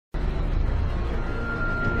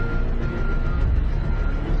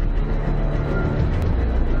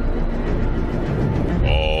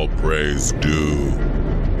praise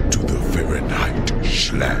due to the Fahrenheit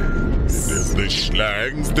schlangs. It is the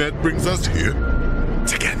schlangs that brings us here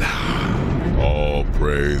together. All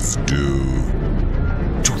praise due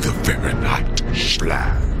to the Fahrenheit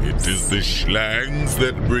schlangs. It is the schlangs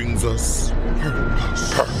that brings us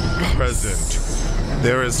purpose. Present.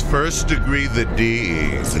 There is first degree the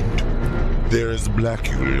DE. There is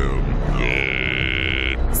Blackulum.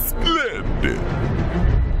 Good. Splendid.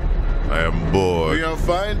 I am bored. We are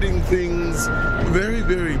finding things very,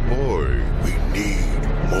 very boring. We need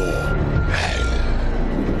more help.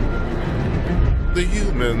 The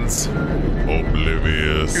humans,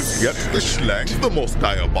 oblivious. Is yet the schlangs the most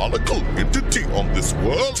diabolical entity on this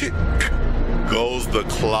world? Tick goes the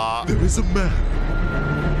clock. There is a man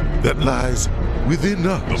that lies within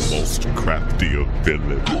us. The most crafty of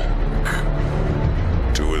villains.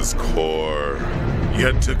 To his core.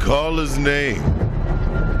 Yet to call his name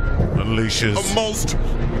unleashes a most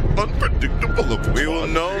unpredictable of We will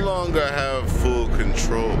no longer have full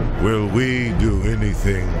control. Will we do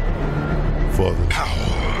anything for the power?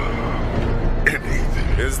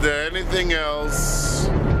 Anything. Is there anything else?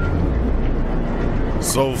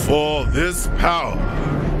 So for this power,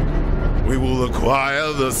 we will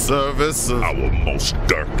acquire the service of our most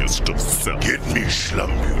darkest of self. Get me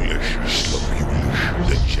slumbulicious.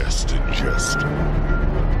 The just and just.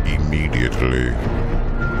 Immediately.